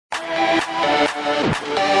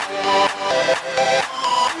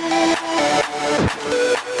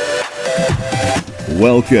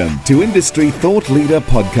Welcome to Industry Thought Leader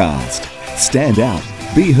Podcast. Stand out,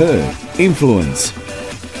 be heard, influence.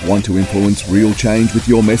 Want to influence real change with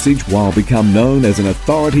your message while become known as an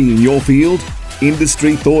authority in your field?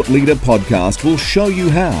 Industry Thought Leader Podcast will show you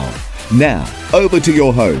how. Now, over to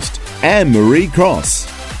your host, Anne-Marie Cross.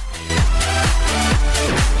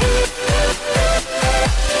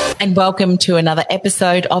 And welcome to another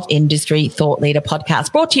episode of Industry Thought Leader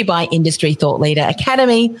Podcast, brought to you by Industry Thought Leader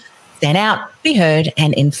Academy. Stand out, be heard,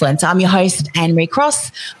 and influence. I'm your host, Anne-Marie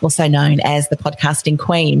Cross, also known as the Podcasting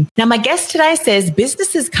Queen. Now, my guest today says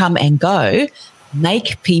businesses come and go.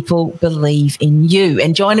 Make people believe in you.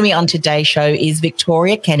 And joining me on today's show is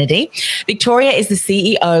Victoria Kennedy. Victoria is the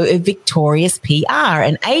CEO of Victorious PR,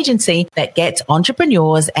 an agency that gets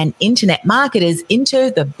entrepreneurs and internet marketers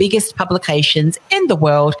into the biggest publications in the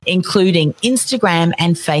world, including Instagram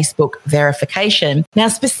and Facebook verification. Now,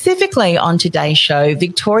 specifically on today's show,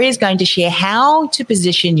 Victoria is going to share how to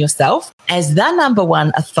position yourself as the number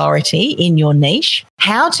one authority in your niche,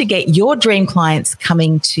 how to get your dream clients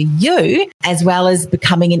coming to you, as well as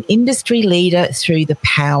becoming an industry leader through the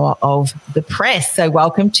power of the press. So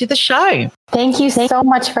welcome to the show. Thank you so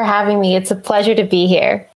much for having me. It's a pleasure to be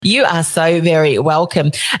here. You are so very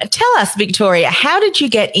welcome. Tell us, Victoria, how did you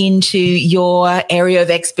get into your area of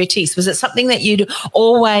expertise? Was it something that you'd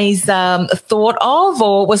always thought of,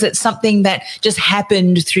 or was it something that just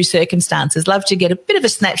happened through circumstances? Love to get a bit of a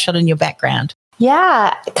snapshot in your background.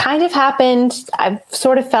 Yeah, it kind of happened. I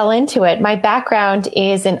sort of fell into it. My background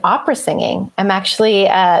is in opera singing. I'm actually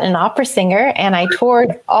an opera singer, and I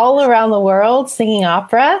toured all around the world singing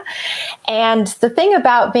opera. And the thing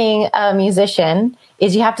about being a musician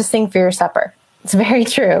is you have to sing for your supper. It's very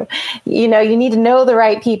true. You know, you need to know the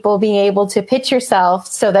right people, being able to pitch yourself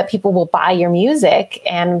so that people will buy your music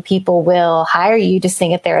and people will hire you to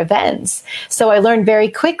sing at their events. So I learned very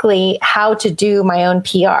quickly how to do my own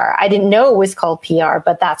PR. I didn't know it was called PR,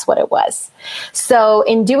 but that's what it was. So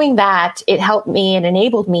in doing that, it helped me and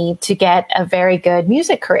enabled me to get a very good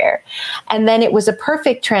music career. And then it was a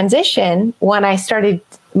perfect transition when I started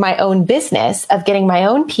my own business of getting my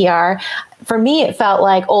own PR. For me, it felt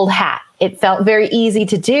like old hat. It felt very easy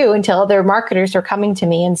to do until other marketers were coming to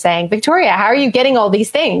me and saying, Victoria, how are you getting all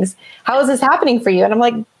these things? How is this happening for you? And I'm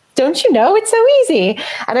like, don't you know? It's so easy.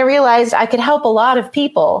 And I realized I could help a lot of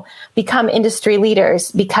people become industry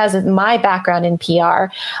leaders because of my background in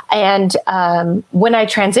PR. And when I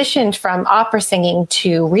transitioned from opera singing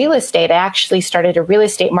to real estate, I actually started a real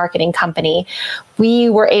estate marketing company.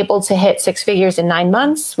 We were able to hit 6 figures in 9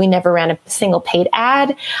 months. We never ran a single paid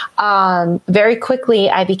ad. Very quickly,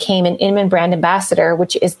 I became an Inman brand ambassador,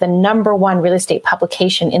 which is the number one real estate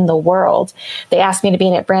publication in the world. They asked me to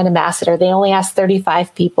be a brand ambassador. They only asked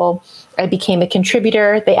 35 people. I became a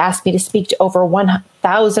contributor. They asked me to speak to over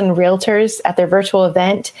 1,000 realtors at their virtual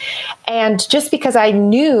event. And just because I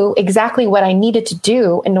knew exactly what I needed to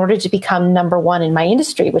do in order to become number one in my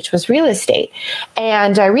industry, which was real estate.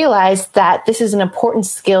 And I realized that this is an important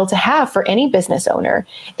skill to have for any business owner,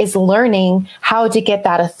 is learning how to get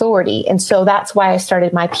that authority. And so that's why I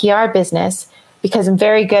started my PR business, because I'm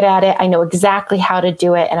very good at it. I know exactly how to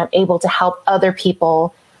do it, and I'm able to help other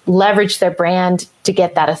people leverage their brand to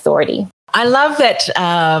get that authority. I love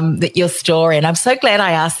that your story, and I'm so glad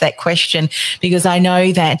I asked that question, because I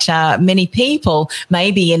know that many people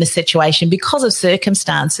may be in a situation because of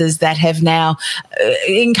circumstances that have now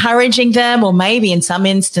encouraging them, or maybe in some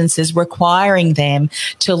instances requiring them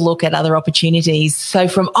to look at other opportunities. So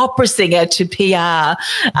from opera singer to PR,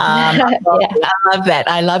 I love that.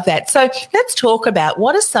 I love that. So let's talk about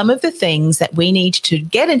what are some of the things that we need to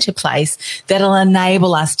get into place that'll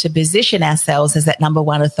enable us to position ourselves as that number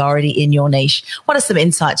one authority in your niche. What are some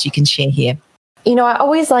insights you can share here? You know, I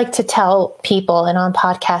always like to tell people, and on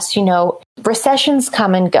podcasts, you know, recessions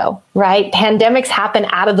come and go, right? Pandemics happen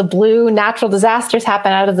out of the blue. Natural disasters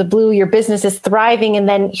happen out of the blue. Your business is thriving. And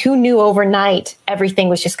then who knew overnight everything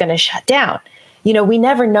was just going to shut down? You know, we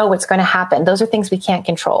never know what's going to happen. Those are things we can't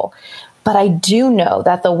control. But I do know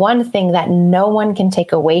that the one thing that no one can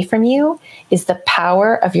take away from you is the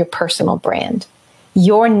power of your personal brand,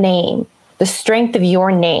 your name, the strength of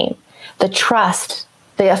your name, the trust,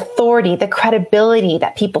 the authority, the credibility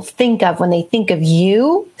that people think of when they think of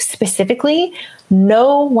you specifically.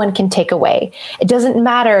 No one can take away. It doesn't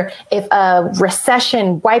matter if a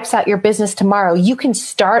recession wipes out your business tomorrow. You can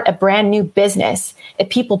start a brand new business if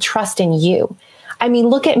people trust in you. I mean,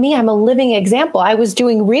 look at me. I'm a living example. I was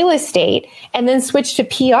doing real estate and then switched to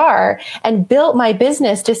PR and built my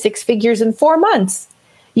business to 6 figures in 4 months.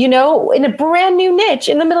 in a brand new niche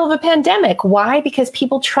in the middle of a pandemic. Why? Because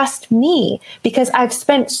people trust me, because I've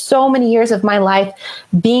spent so many years of my life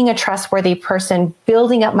being a trustworthy person,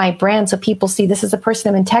 building up my brand so people see this is a person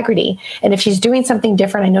of integrity. And if she's doing something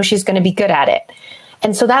different, I know she's going to be good at it.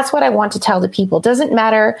 And so that's what I want to tell the people. Doesn't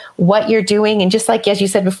matter what you're doing. And just like, as you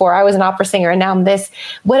said before, I was an opera singer and now I'm this,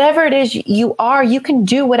 whatever it is you are, you can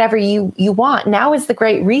do whatever you want. Now is the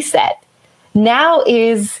great reset. Now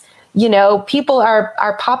is, people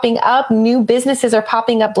are popping up, new businesses are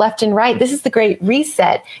popping up left and right. This is the great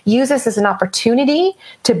reset. Use this as an opportunity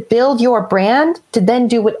to build your brand, to then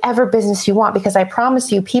do whatever business you want, because I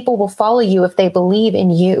promise you, people will follow you if they believe in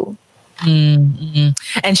you. Mm-hmm.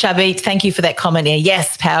 And Shabit, thank you for that comment there.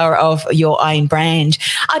 Yes, power of your own brand.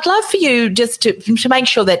 I'd love for you just to make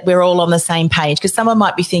sure that we're all on the same page, because someone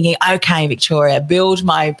might be thinking, okay, Victoria, build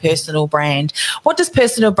my personal brand. What does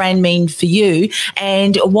personal brand mean for you?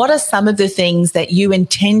 And what are some of the things that you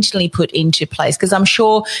intentionally put into place? Because I'm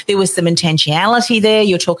sure there was some intentionality there.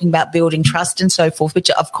 You're talking about building trust and so forth,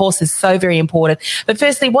 which of course is so very important. But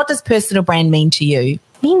firstly, what does personal brand mean to you?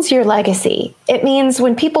 Means your legacy. It means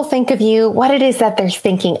when people think of you, what it is that they're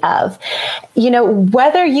thinking of.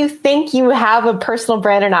 Whether you think you have a personal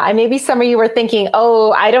brand or not. And maybe some of you are thinking,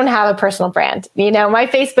 oh, I don't have a personal brand. My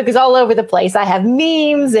Facebook is all over the place. I have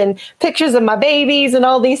memes and pictures of my babies and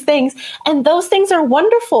all these things. And those things are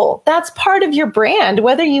wonderful. That's part of your brand.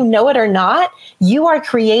 Whether you know it or not, you are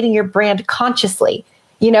creating your brand consciously,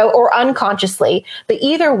 or unconsciously. But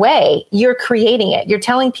either way, you're creating it. You're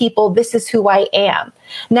telling people this is who I am.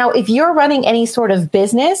 Now, if you're running any sort of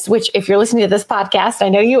business, which if you're listening to this podcast, I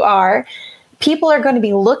know you are, people are going to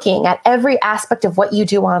be looking at every aspect of what you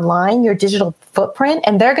do online, your digital footprint,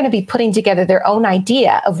 and they're going to be putting together their own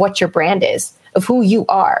idea of what your brand is, of who you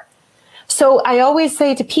are. So I always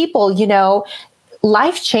say to people,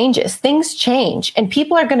 life changes, things change, and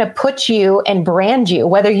people are going to put you and brand you,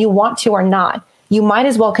 whether you want to or not. You might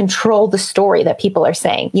as well control the story that people are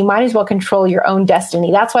saying. You might as well control your own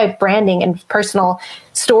destiny. That's why branding and personal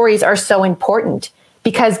stories are so important.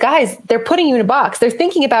 Because guys, they're putting you in a box. They're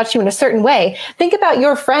thinking about you in a certain way. Think about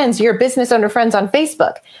your friends, your business owner friends on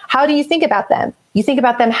Facebook. How do you think about them? You think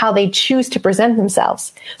about them how they choose to present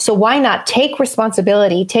themselves. So why not take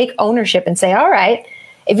responsibility, take ownership and say, all right,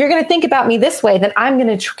 if you're going to think about me this way, then I'm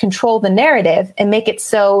going to control the narrative and make it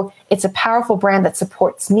so it's a powerful brand that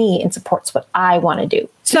supports me and supports what I want to do.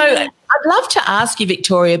 So I'd love to ask you,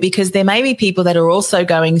 Victoria, because there may be people that are also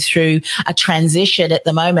going through a transition at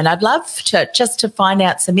the moment. I'd love to find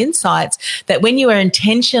out some insights that when you are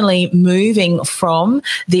intentionally moving from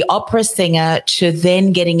the opera singer to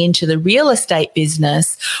then getting into the real estate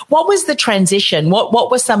business, what was the transition?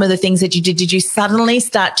 What were some of the things that you did? Did you suddenly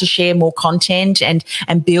start to share more content and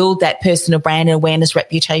build that personal brand awareness,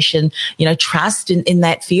 reputation, trust in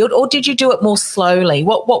that field? Or did you do it more slowly?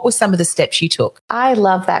 What were some of the steps you took? I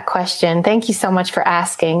love that question. Thank you so much for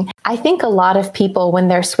asking. I think a lot of people, when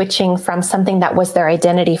they're switching from something that was their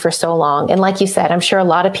identity for so long, and like you said, I'm sure a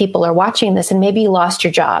lot of people are watching this and maybe you lost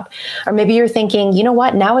your job, or maybe you're thinking, you know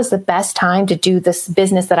what, now is the best time to do this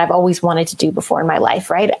business that I've always wanted to do before in my life,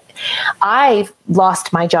 right? I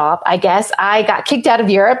lost my job, I guess. I got kicked out of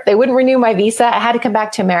Europe. They wouldn't renew my visa. I had to come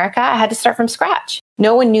back to America. I had to start from scratch.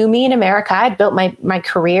 No one knew me in America. I built my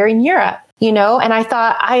career in Europe. And I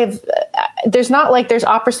thought there's not like there's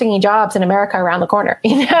opera singing jobs in America around the corner,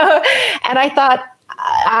 and I thought,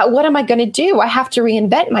 what am I going to do? I have to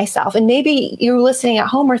reinvent myself. And maybe you're listening at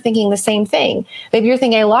home or thinking the same thing. Maybe you're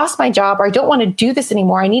thinking, I lost my job, or I don't want to do this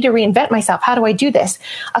anymore. I need to reinvent myself. How do I do this?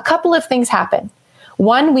 A couple of things happen.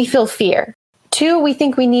 One, we feel fear. Two, we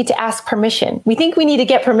think we need to ask permission. We think we need to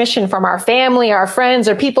get permission from our family, our friends,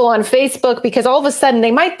 or people on Facebook, because all of a sudden they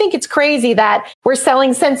might think it's crazy that we're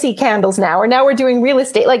selling Scentsy candles now, or now we're doing real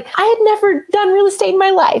estate. Like, I had never done real estate in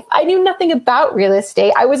my life. I knew nothing about real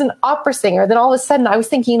estate. I was an opera singer. Then all of a sudden I was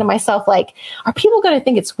thinking to myself, like, are people going to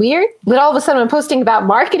think it's weird that all of a sudden I'm posting about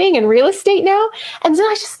marketing and real estate now? And then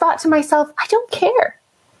I just thought to myself, I don't care.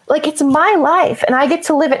 Like, it's my life and I get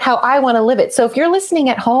to live it how I want to live it. So if you're listening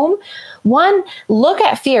at home, one, look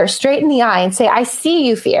at fear straight in the eye and say, I see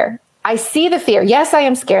you, fear. I see the fear. Yes, I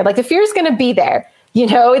am scared. Like, the fear is going to be there.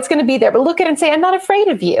 It's going to be there. But look at it and say, I'm not afraid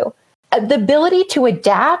of you. The ability to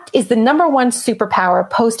adapt is the number one superpower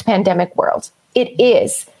post-pandemic world. It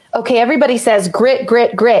is. Okay, everybody says grit,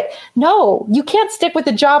 grit, grit. No, you can't stick with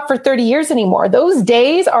a job for 30 years anymore. Those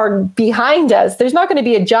days are behind us. There's not going to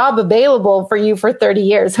be a job available for you for 30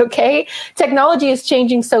 years, okay? Technology is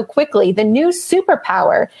changing so quickly. The new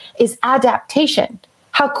superpower is adaptation.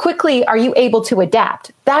 How quickly are you able to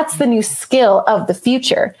adapt? That's the new skill of the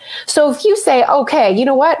future. So if you say, okay, you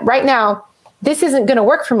know what? Right now, this isn't going to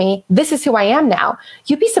work for me. This is who I am now.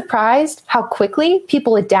 You'd be surprised how quickly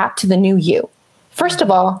people adapt to the new you. First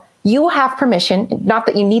of all, you have permission, not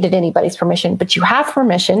that you needed anybody's permission, but you have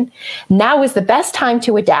permission. Now is the best time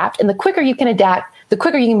to adapt. And the quicker you can adapt, the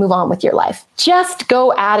quicker you can move on with your life. Just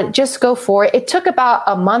go at it. Just go for it. It took about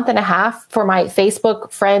a month and a half for my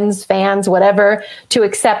Facebook friends, fans, whatever, to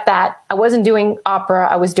accept that I wasn't doing opera.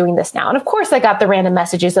 I was doing this now. And of course, I got the random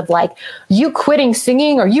messages of like, you quitting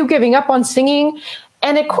singing or you giving up on singing.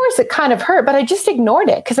 And of course, it kind of hurt, but I just ignored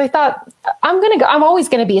it because I thought I'm always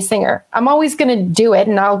going to be a singer. I'm always going to do it.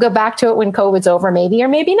 And I'll go back to it when COVID's over, maybe, or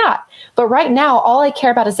maybe not. But right now, all I care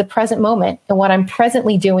about is the present moment and what I'm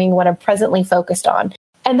presently doing, what I'm presently focused on.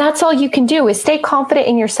 And that's all you can do is stay confident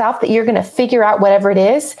in yourself that you're going to figure out whatever it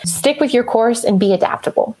is, stick with your course and be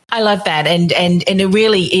adaptable. I love that. And it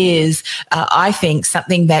really is, I think,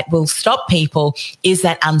 something that will stop people is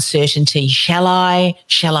that uncertainty. Shall I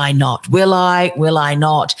not? Will I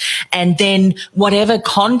not? And then whatever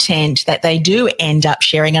content that they do end up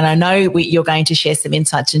sharing, and I know you're going to share some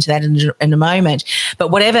insights into that in a moment,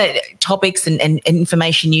 but whatever topics and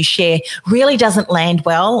information you share really doesn't land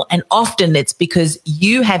well. And often it's because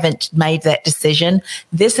you haven't made that decision.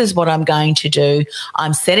 This is what I'm going to do.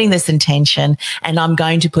 I'm setting this intention and I'm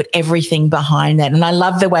going to put everything behind that. And I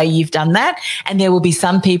love the way you've done that. And there will be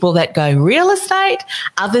some people that go real estate,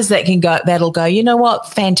 others that'll go, you know what?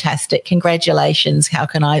 Fantastic. Congratulations. How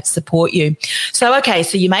can I support you? So, okay.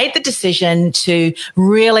 So you made the decision to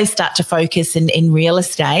really start to focus in real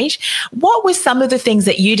estate. What were some of the things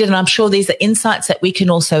that you did? And I'm sure these are insights that we can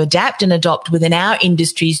also adapt and adopt within our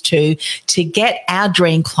industries too, to get our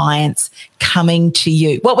dream clients coming to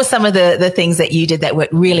you. What were some of the things that you did that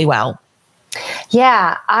worked really well?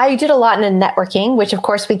 Yeah, I did a lot in networking, which of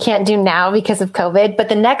course we can't do now because of COVID. But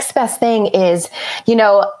the next best thing is,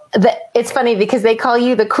 it's funny because they call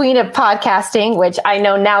you the queen of podcasting, which I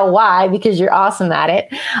know now why, because you're awesome at it.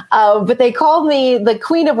 But they called me the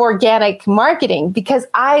queen of organic marketing because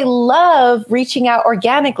I love reaching out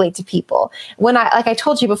organically to people. Like I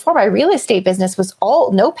told you before, my real estate business was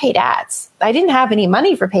no paid ads. I didn't have any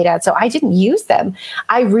money for paid ads, so I didn't use them.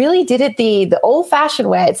 I really did it the old fashioned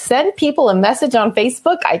way. I'd send people a message on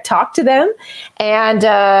Facebook. I talked to them and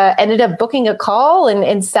ended up booking a call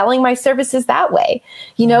and selling my services that way.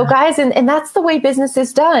 Guys, and that's the way business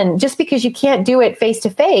is done. Just because you can't do it face to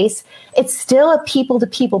face, it's still a people to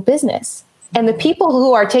people business. And the people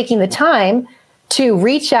who are taking the time to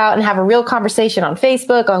reach out and have a real conversation on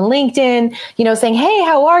Facebook, on LinkedIn, saying, hey,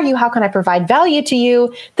 how are you? How can I provide value to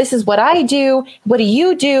you? This is what I do. What do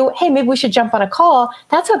you do? Hey, maybe we should jump on a call.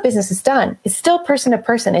 That's how business is done. It's still person to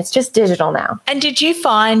person. It's just digital now. And did you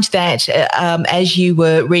find that as you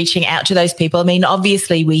were reaching out to those people, I mean,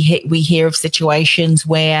 obviously we hear of situations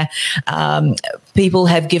where people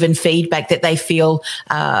have given feedback that they feel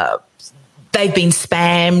they've been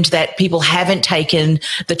spammed, that people haven't taken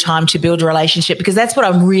the time to build a relationship, because that's what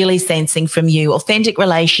I'm really sensing from you. Authentic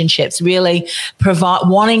relationships, really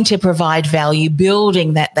wanting to provide value,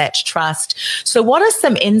 building that trust. So what are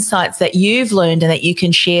some insights that you've learned and that you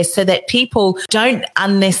can share so that people don't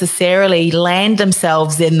unnecessarily land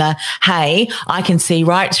themselves in the, hey, I can see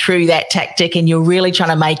right through that tactic and you're really trying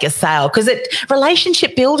to make a sale? Because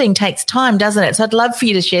relationship building takes time, doesn't it? So I'd love for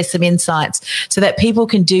you to share some insights so that people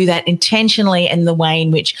can do that intentionally in the way in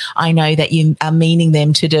which I know that you are meaning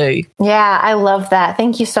them to do. Yeah, I love that.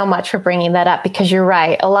 Thank you so much for bringing that up, because you're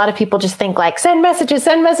right. A lot of people just think like, send messages,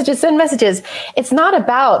 send messages, send messages. It's not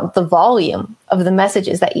about the volume of the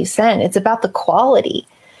messages that you send. It's about the quality,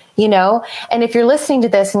 And if you're listening to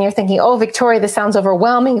this and you're thinking, oh, Victoria, this sounds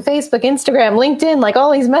overwhelming. Facebook, Instagram, LinkedIn, like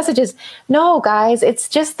all these messages. No, guys, it's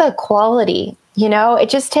just the quality. It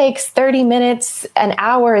just takes 30 minutes, an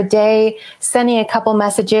hour a day, sending a couple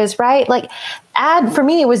messages, right? Like for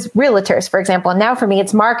me, it was realtors, for example. And now for me,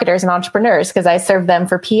 it's marketers and entrepreneurs because I serve them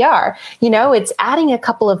for PR. It's adding a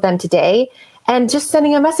couple of them today and just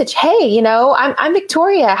sending a message. Hey, I'm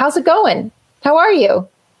Victoria. How's it going? How are you?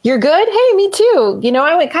 You're good? Hey, me too.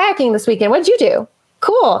 I went kayaking this weekend. What'd you do?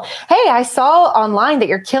 Cool. Hey, I saw online that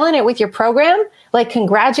you're killing it with your program. Like,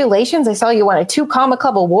 congratulations. I saw you won a 2 Comma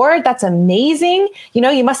Club award. That's amazing.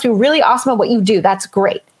 You must be really awesome at what you do. That's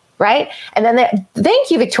great. Right. And then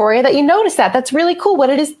thank you, Victoria, that you noticed that. That's really cool. What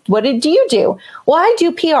do you do? Well, I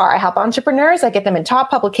do PR. I help entrepreneurs. I get them in top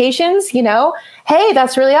publications. Hey,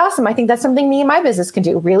 that's really awesome. I think that's something me and my business can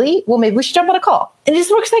do. Really? Well, maybe we should jump on a call. And it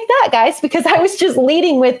just works like that, guys, because I was just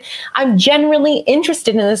leading with, I'm genuinely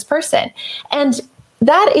interested in this person. And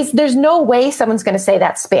there's no way someone's going to say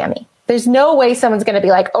that's spammy. There's no way someone's going to be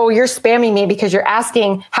like, oh, you're spamming me because you're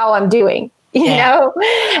asking how I'm doing. you know?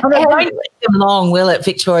 And it won't take them long, will it,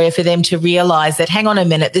 Victoria, for them to realize that, hang on a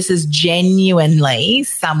minute, this is genuinely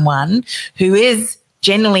someone who is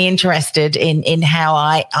genuinely interested in how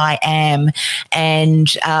I am.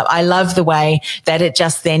 And I love the way that it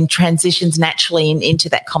just then transitions naturally into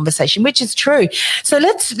that conversation, which is true. So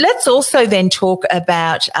let's also then talk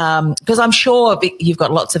about, because I'm sure you've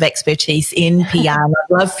got lots of expertise in PR. I'd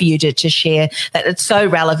love for you to share that. It's so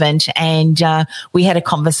relevant. And we had a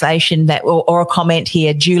conversation that, or a comment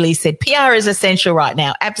here. Julie said, PR is essential right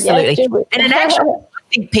now. Absolutely. Yes, and in actual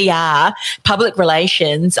PR, public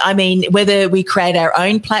relations, I mean, whether we create our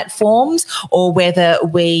own platforms or whether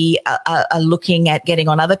we are looking at getting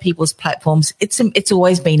on other people's platforms, it's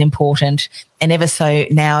always been important, and ever so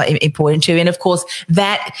now important too. And of course,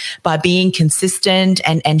 that by being consistent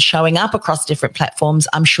and showing up across different platforms,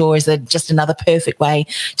 I'm sure is just another perfect way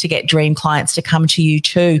to get dream clients to come to you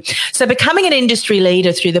too. So becoming an industry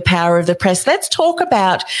leader through the power of the press, let's talk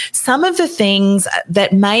about some of the things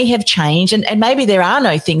that may have changed, and maybe there are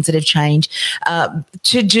no things that have changed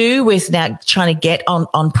to do with now trying to get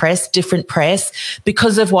on press, different press,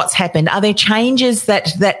 because of what's happened. Are there changes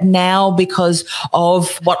that now, because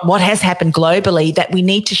of what has happened globally, that we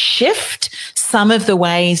need to shift some of the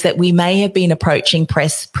ways that we may have been approaching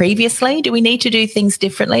press previously? Do we need to do things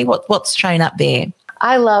differently? What's shown up there?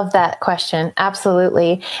 I love that question.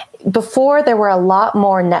 Absolutely. Before, there were a lot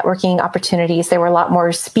more networking opportunities. There were a lot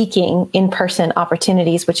more speaking in-person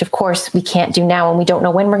opportunities, which of course we can't do now, and we don't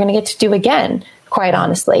know when we're going to get to do again, quite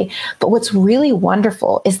honestly. But what's really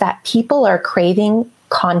wonderful is that people are craving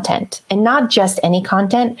content, and not just any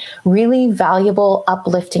content, really valuable,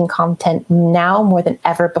 uplifting content now more than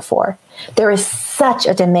ever before. There is such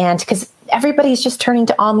a demand because everybody's just turning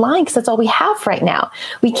to online because that's all we have right now.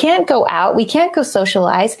 We can't go out. We can't go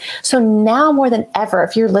socialize. So now more than ever,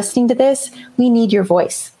 if you're listening to this, we need your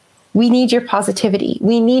voice. We need your positivity.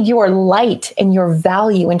 We need your light and your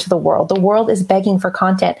value into the world. The world is begging for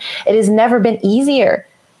content. It has never been easier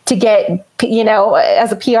to get,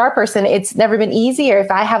 as a PR person, it's never been easier if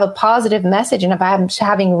I have a positive message and if I'm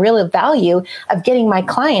having real value of getting my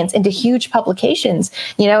clients into huge publications,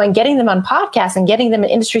 and getting them on podcasts and getting them in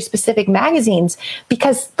industry specific magazines,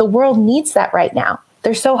 because the world needs that right now.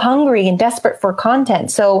 They're so hungry and desperate for content.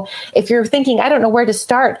 So if you're thinking, I don't know where to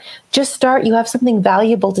start, just start. You have something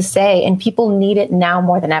valuable to say, and people need it now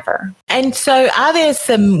more than ever. And so are there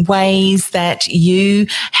some ways that you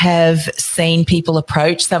have seen people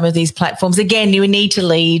approach some of these platforms? Again, you need to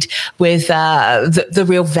lead with the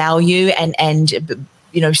real value and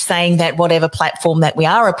saying that whatever platform that we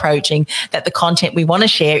are approaching, that the content we want to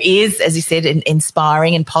share is, as you said,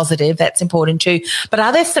 inspiring and positive. That's important too. But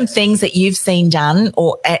are there some things that you've seen done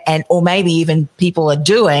or maybe even people are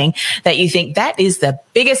doing that you think that is the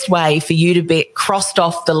biggest way for you to be crossed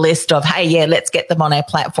off the list of, hey, yeah, let's get them on our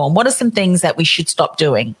platform? What are some things that we should stop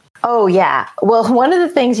doing? Oh, yeah. Well, one of the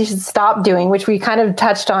things you should stop doing, which we kind of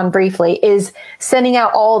touched on briefly, is sending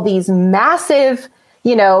out all these massive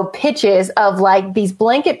pitches of like these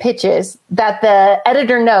blanket pitches that the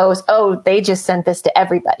editor knows, they just sent this to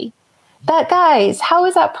everybody. That, guys, how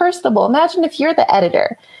is that personable? Imagine if you're the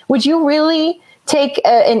editor. Would you really take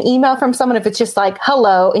an email from someone if it's just like,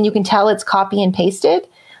 hello, and you can tell it's copy and pasted?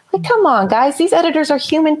 Like, come on, guys, these editors are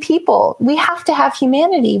human people. We have to have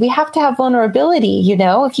humanity. We have to have vulnerability.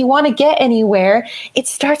 If you want to get anywhere, it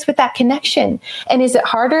starts with that connection. And is it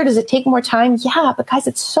harder? Does it take more time? Yeah, but guys,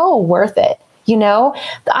 it's so worth it.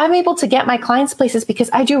 I'm able to get my clients places because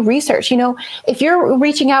I do research. If you're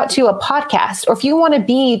reaching out to a podcast or if you want to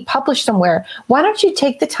be published somewhere, why don't you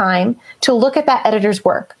take the time to look at that editor's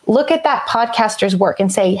work, look at that podcaster's work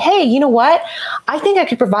and say, hey, you know what? I think I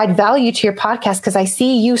could provide value to your podcast because I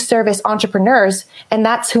see you service entrepreneurs and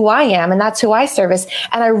that's who I am and that's who I service.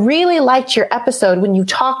 And I really liked your episode when you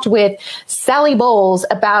talked with Sally Bowles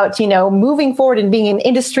about, moving forward and being an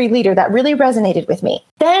industry leader. That really resonated with me.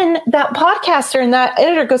 Then that podcaster and that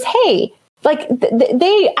editor goes, hey,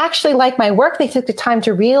 they actually like my work. They took the time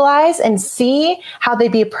to realize and see how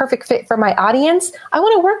they'd be a perfect fit for my audience. I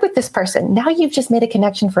want to work with this person. Now you've just made a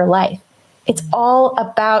connection for life. It's all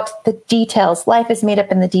about the details. Life is made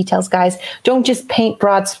up in the details, guys. Don't just paint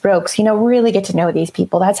broad strokes. Really get to know these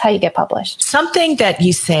people. That's how you get published. Something that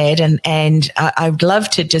you said, and I'd love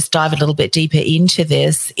to just dive a little bit deeper into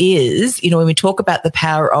this, is, when we talk about the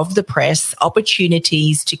power of the press,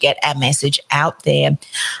 opportunities to get our message out there,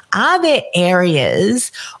 are there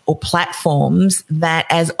areas or platforms that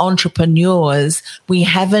as entrepreneurs, we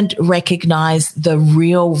haven't recognized the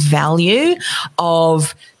real value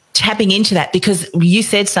of tapping into that, because you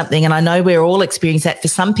said something, and I know we're all experiencing that. For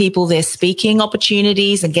some people, they're speaking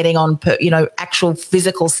opportunities and getting on, actual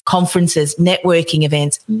physical conferences, networking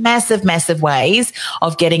events, massive ways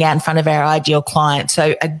of getting out in front of our ideal client.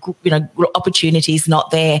 So, opportunities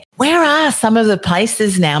not there. Where are some of the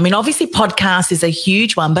places now? I mean, obviously podcast is a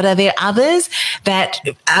huge one, but are there others that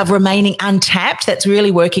are remaining untapped that's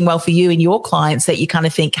really working well for you and your clients that you kind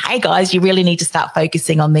of think, hey guys, you really need to start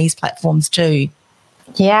focusing on these platforms too?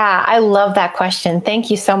 Yeah, I love that question.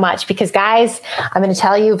 Thank you so much. Because guys, I'm going to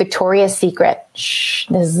tell you Victoria's secret. Shh,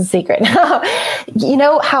 this is a secret. You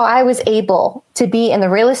know how I was able to be in the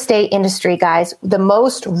real estate industry, guys, the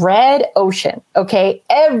most red ocean. Okay.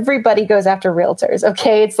 Everybody goes after realtors.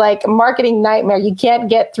 Okay. It's like a marketing nightmare. You can't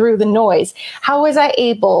get through the noise. How was I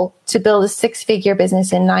able to build a 6-figure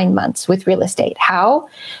business in 9 months with real estate? How?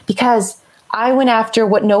 Because I went after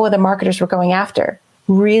what no other marketers were going after.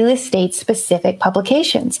 Real estate specific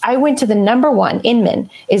publications. I went to the number one, Inman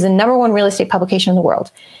is the number one real estate publication in the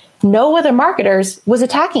world. No other marketers was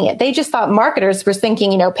attacking it. They just thought marketers were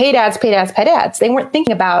thinking, paid ads, paid ads, paid ads. They weren't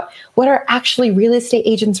thinking about what are actually real estate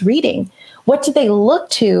agents reading. What do they look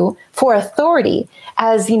to for authority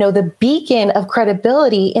as, the beacon of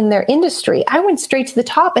credibility in their industry? I went straight to the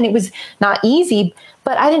top, and it was not easy,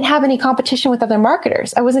 but I didn't have any competition with other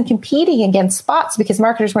marketers. I wasn't competing against spots because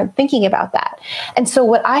marketers weren't thinking about that. And so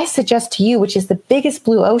what I suggest to you, which is the biggest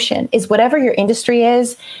blue ocean, is whatever your industry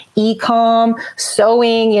is, e-com,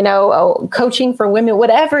 sewing, coaching for women,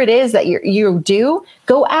 whatever it is that you do,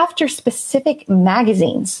 go after specific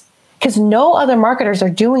magazines, because no other marketers are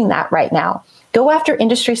doing that right now. Go after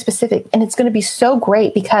industry specific, and it's going to be so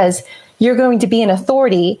great because you're going to be an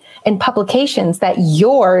authority in publications that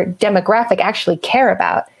your demographic actually care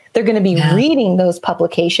about. They're going to be reading those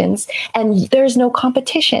publications, and there's no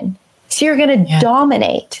competition. So you're going to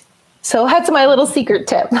dominate. So that's my little secret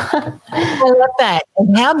tip. I love that.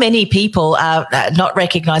 And how many people are not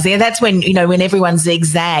recognizing it? That's when, when everyone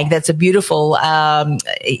zigzag. That's a beautiful,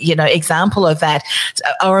 example of that.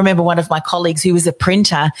 I remember one of my colleagues who was a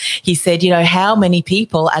printer. He said, how many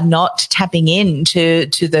people are not tapping into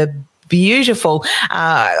the beautiful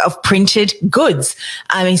of printed goods.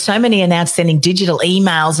 I mean, so many are now sending digital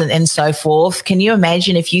emails and so forth. Can you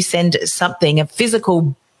imagine if you send something, a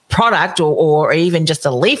physical product or even just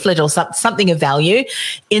a leaflet or something of value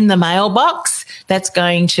in the mailbox, that's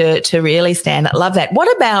going to really stand. I love that.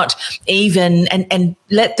 What about even, and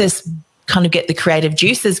let this kind of get the creative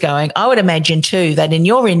juices going, I would imagine too that in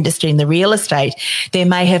your industry, in the real estate, there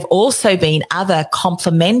may have also been other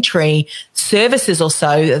complementary services or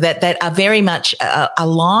so that are very much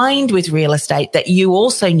aligned with real estate that you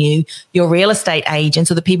also knew your real estate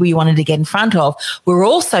agents or the people you wanted to get in front of were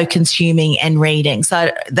also consuming and reading.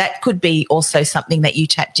 So that could be also something that you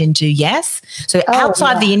tapped into, yes? So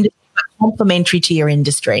outside the industry, but complementary to your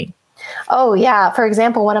industry. Oh, yeah. For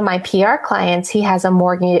example, one of my PR clients, he has a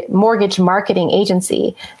mortgage marketing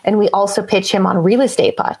agency, and we also pitch him on real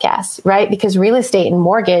estate podcasts, right? Because real estate and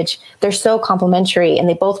mortgage, they're so complementary and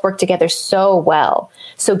they both work together so well.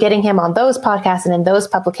 So getting him on those podcasts and in those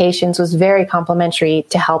publications was very complementary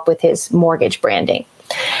to help with his mortgage branding.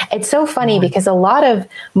 It's so funny because a lot of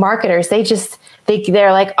marketers,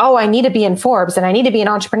 they're like, oh, I need to be in Forbes and I need to be an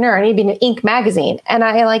entrepreneur. I need to be in Inc. magazine. And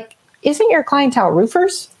I like, isn't your clientele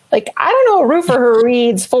roofers? Like, I don't know a roofer who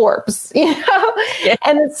reads Forbes, Yeah.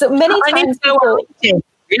 And it's so many times.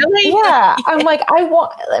 Really? Yeah. I'm like,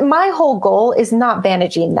 my whole goal is not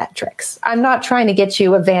vanity metrics. I'm not trying to get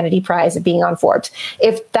you a vanity prize of being on Forbes.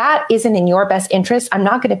 If that isn't in your best interest, I'm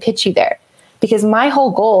not going to pitch you there. Because my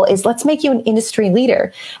whole goal is let's make you an industry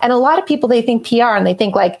leader. And a lot of people, they think PR and they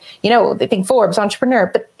think they think Forbes, entrepreneur.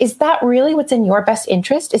 But is that really what's in your best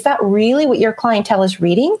interest? Is that really what your clientele is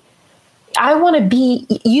reading?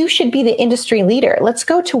 You should be the industry leader. Let's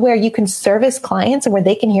go to where you can service clients and where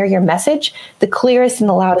they can hear your message the clearest and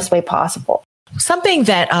the loudest way possible. Something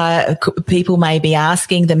that people may be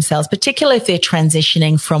asking themselves, particularly if they're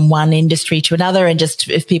transitioning from one industry to another, and just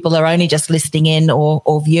if people are only just listening in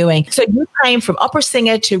or viewing. So you came from opera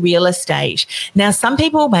singer to real estate. Now, some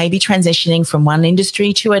people may be transitioning from one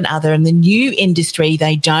industry to another, and the new industry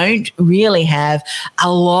they don't really have a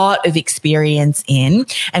lot of experience in.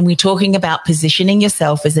 And we're talking about positioning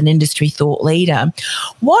yourself as an industry thought leader.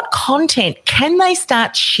 What content can they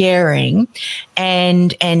start sharing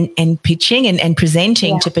and pitching and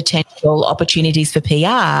presenting to potential opportunities for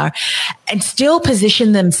PR and still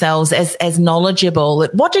position themselves as knowledgeable?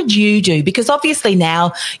 What did you do? Because obviously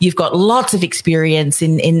now you've got lots of experience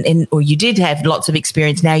or you did have lots of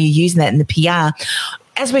experience. Now you're using that in the PR.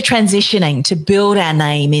 As we're transitioning to build our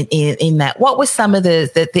name in that, what were some of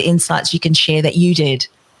the insights you can share that you did?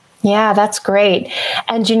 Yeah, that's great.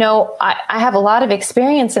 And, I have a lot of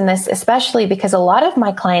experience in this, especially because a lot of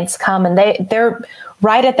my clients come and they're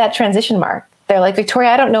right at that transition mark. They're like,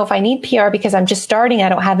 Victoria, I don't know if I need PR because I'm just starting. I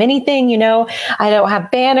don't have anything, I don't have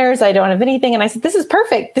banners. I don't have anything. And I said, this is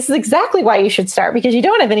perfect. This is exactly why you should start, because you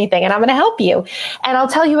don't have anything and I'm going to help you. And I'll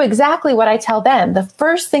tell you exactly what I tell them. The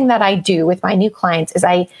first thing that I do with my new clients is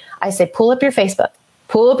I say, pull up your Facebook.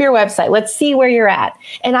 Pull up your website. Let's see where you're at.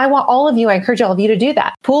 And I encourage all of you to do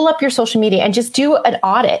that. Pull up your social media and just do an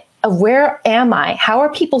audit of where am I? How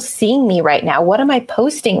are people seeing me right now? What am I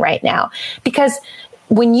posting right now? Because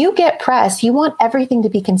when you get press, you want everything to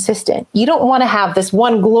be consistent. You don't want to have this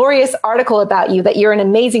one glorious article about you that you're an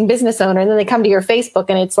amazing business owner, and then they come to your Facebook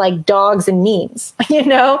and it's like dogs and memes.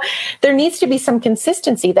 There needs to be some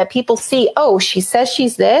consistency that people see, oh, she says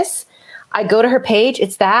she's this. I go to her page,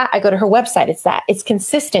 it's that. I go to her website, it's that. It's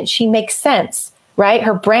consistent. She makes sense, right?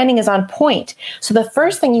 Her branding is on point. So the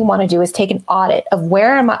first thing you want to do is take an audit of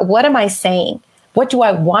what am I saying? What do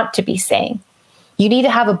I want to be saying? You need to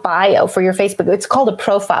have a bio for your Facebook. It's called a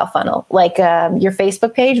profile funnel. Like your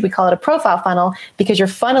Facebook page, we call it a profile funnel because you're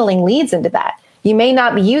funneling leads into that. You may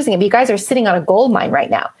not be using it, but you guys are sitting on a gold mine right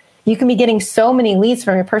now. You can be getting so many leads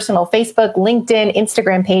from your personal Facebook, LinkedIn,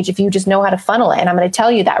 Instagram page if you just know how to funnel it. And I'm going to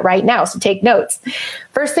tell you that right now. So take notes.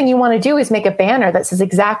 First thing you want to do is make a banner that says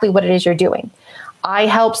exactly what it is you're doing. I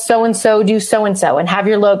help so-and-so do so-and-so, and have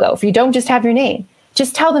your logo. If you don't just have your name,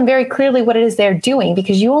 just tell them very clearly what it is they're doing,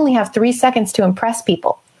 because you only have 3 seconds to impress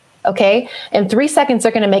people. Okay. And 3 seconds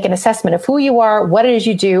are going to make an assessment of who you are, what it is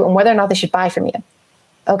you do, and whether or not they should buy from you.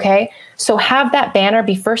 Okay. So have that banner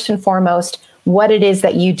be first and foremost what it is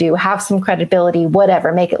that you do, have some credibility,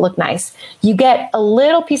 whatever, make it look nice. You get a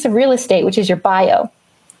little piece of real estate, which is your bio.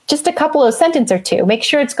 Just a couple of sentences or two. Make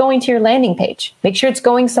sure it's going to your landing page. Make sure it's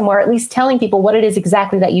going somewhere, at least telling people what it is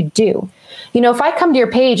exactly that you do. If I come to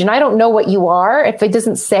your page and I don't know what you are, if it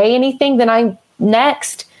doesn't say anything, then I'm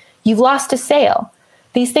next. You've lost a sale.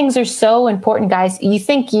 These things are so important, guys. You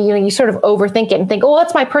think, you sort of overthink it and think, oh,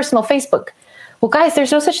 that's my personal Facebook. Well, guys,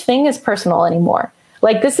 there's no such thing as personal anymore.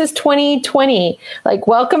 Like, this is 2020. Like,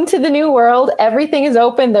 welcome to the new world. Everything is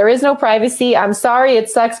open. There is no privacy. I'm sorry, it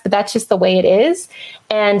sucks, but that's just the way it is.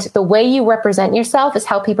 And the way you represent yourself is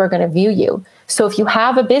how people are going to view you. So if you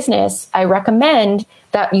have a business, I recommend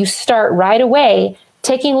that you start right away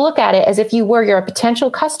taking a look at it as if you're a potential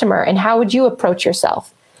customer, and how would you approach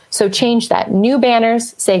yourself? So change that. New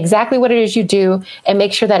banners, say exactly what it is you do, and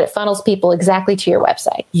make sure that it funnels people exactly to your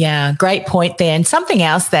website. Yeah, great point there. And something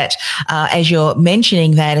else that, as you're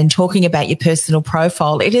mentioning that and talking about your personal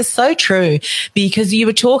profile, it is so true, because you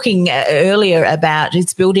were talking earlier about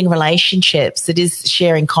it's building relationships, it is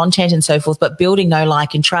sharing content and so forth, but building know,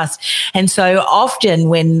 like, and trust. And so often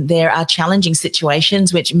when there are challenging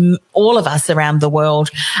situations, which all of us around the world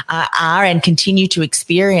are and continue to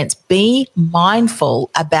experience, be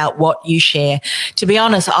mindful about what you share. To be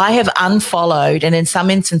honest, I have unfollowed and in some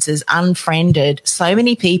instances unfriended so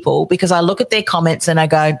many people because I look at their comments and I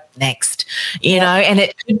go, next, and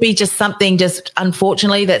it could be just something just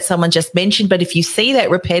unfortunately that someone just mentioned. But if you see that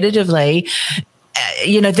repetitively,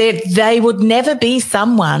 they would never be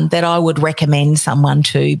someone that I would recommend someone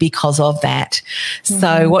to because of that. Mm-hmm.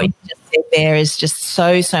 So what you just said there is just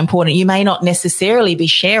so important. You may not necessarily be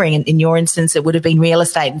sharing. In your instance, it would have been real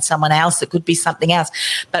estate, and someone else, it could be something else.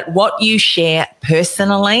 But what you share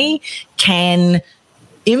personally can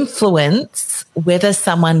influence whether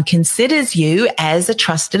someone considers you as a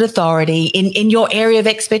trusted authority in your area of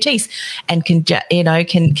expertise, and can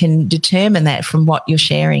determine that from what you're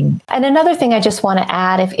sharing. And another thing I just want to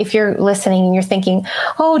add, if you're listening and you're thinking,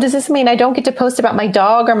 oh, does this mean I don't get to post about my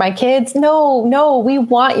dog or my kids? No, we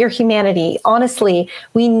want your humanity. Honestly,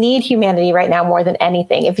 we need humanity right now more than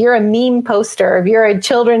anything. If you're a meme poster, if you're a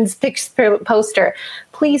children's picture poster,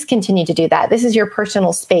 please continue to do that. This is your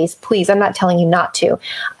personal space. Please, I'm not telling you not to.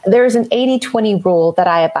 There's an 80-20 rule that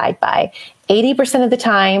I abide by. 80% of the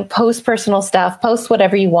time, post personal stuff, post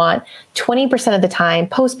whatever you want. 20% of the time,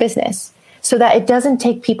 post business, so that it doesn't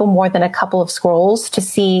take people more than a couple of scrolls to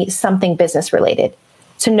see something business related.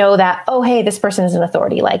 To know that, oh, hey, this person is an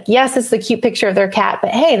authority. Like, yes, it's a cute picture of their cat,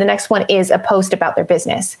 but hey, the next one is a post about their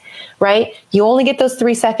business, right? You only get those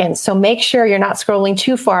 3 seconds. So make sure you're not scrolling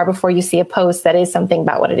too far before you see a post that is something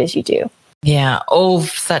about what it is you do. Yeah, all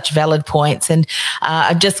such valid points. And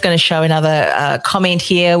I'm just going to show another comment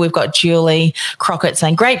here. We've got Julie Crockett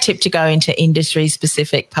saying, great tip to go into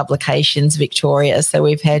industry-specific publications, Victoria. So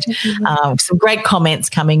we've had some great comments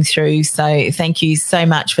coming through. So thank you so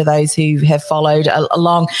much for those who have followed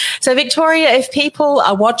along. So Victoria, if people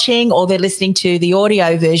are watching or they're listening to the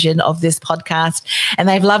audio version of this podcast and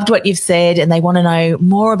they've loved what you've said and they want to know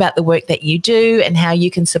more about the work that you do and how you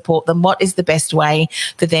can support them, what is the best way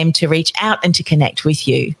for them to reach out and to connect with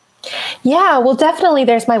you? Yeah, well, definitely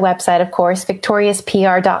there's my website, of course,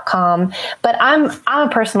 victoriouspr.com. But I'm a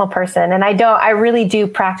personal person and I really do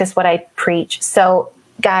practice what I preach. So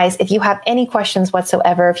guys, if you have any questions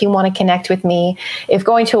whatsoever, if you want to connect with me, if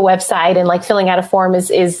going to a website and like filling out a form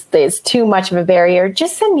is too much of a barrier,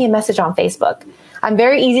 just send me a message on Facebook. I'm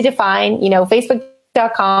very easy to find,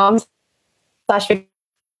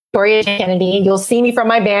 facebook.com/Victoria Kennedy. You'll see me from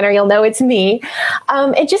my banner. You'll know it's me.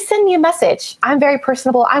 And just send me a message. I'm very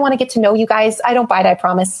personable. I want to get to know you guys. I don't bite, I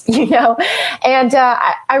promise, And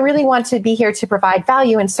I really want to be here to provide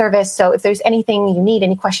value and service. So if there's anything you need,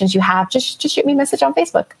 any questions you have, just shoot me a message on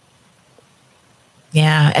Facebook.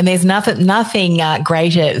 Yeah, and there's nothing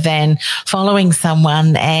greater than following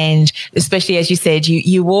someone, and especially as you said,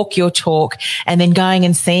 you walk your talk, and then going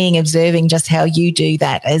and seeing, observing just how you do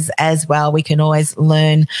that as well. We can always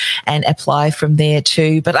learn and apply from there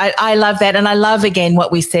too. But I love that, and I love again what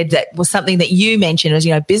we said, that was something that you mentioned was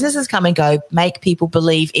businesses come and go, make people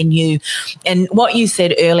believe in you, and what you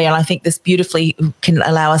said earlier, and I think this beautifully can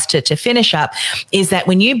allow us to finish up, is that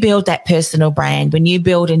when you build that personal brand, when you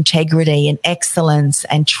build integrity and excellence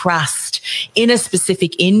and trust in a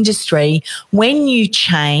specific industry, when you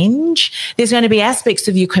change, there's going to be aspects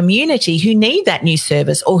of your community who need that new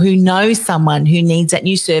service or who know someone who needs that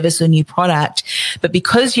new service or new product. But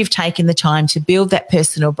because you've taken the time to build that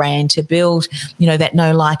personal brand, to build, that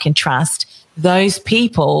know, like, and trust, those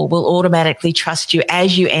people will automatically trust you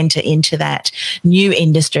as you enter into that new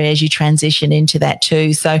industry, as you transition into that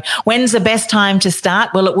too. So when's the best time to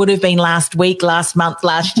start? Well, it would have been last week, last month,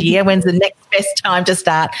 last year. When's the next best time to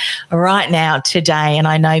start? Right now, today. And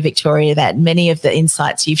I know, Victoria, that many of the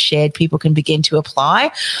insights you've shared, people can begin to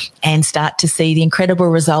apply and start to see the incredible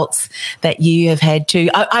results that you have had too.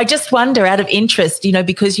 I just wonder, out of interest,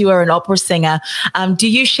 because you are an opera singer, do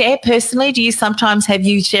you share personally? Do you sometimes have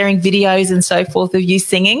you sharing videos and so forth of you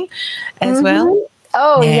singing as well?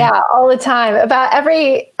 Oh yeah, all the time. About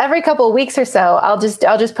every couple of weeks or so, I'll just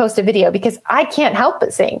post a video because I can't help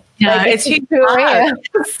but sing. No, it's who I am.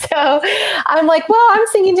 So I'm like, well, I'm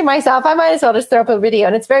singing to myself. I might as well just throw up a video.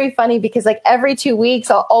 And it's very funny because like every 2 weeks,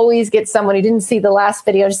 I'll always get someone who didn't see the last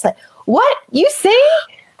video just like, what, you sing?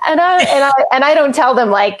 And I don't tell them,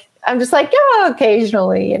 like, I'm just like,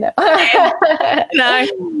 occasionally, No.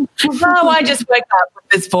 Oh, I just woke up with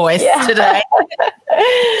this voice today.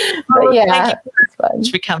 Thank you so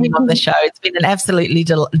much for coming on the show. It's been an absolutely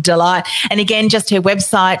delight. And again, just her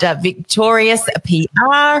website,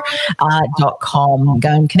 victoriouspr.com. Go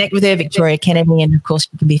and connect with her, Victoria Kennedy, and of course,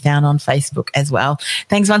 you can be found on Facebook as well.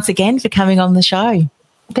 Thanks once again for coming on the show.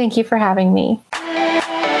 Thank you for having me.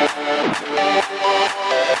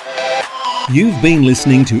 You've been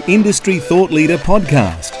listening to Industry Thought Leader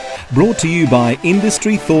Podcast, brought to you by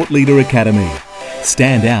Industry Thought Leader Academy.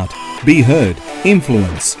 Stand out, be heard,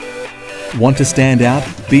 influence. Want to stand out,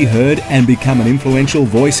 be heard, and become an influential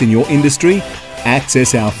voice in your industry?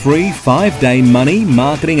 Access our free 5-day money,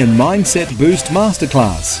 marketing, and mindset boost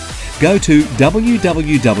masterclass. Go to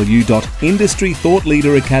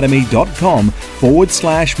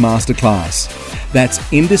www.industrythoughtleaderacademy.com/masterclass. That's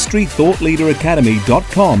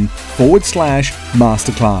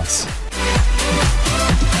industrythoughtleaderacademy.com/masterclass.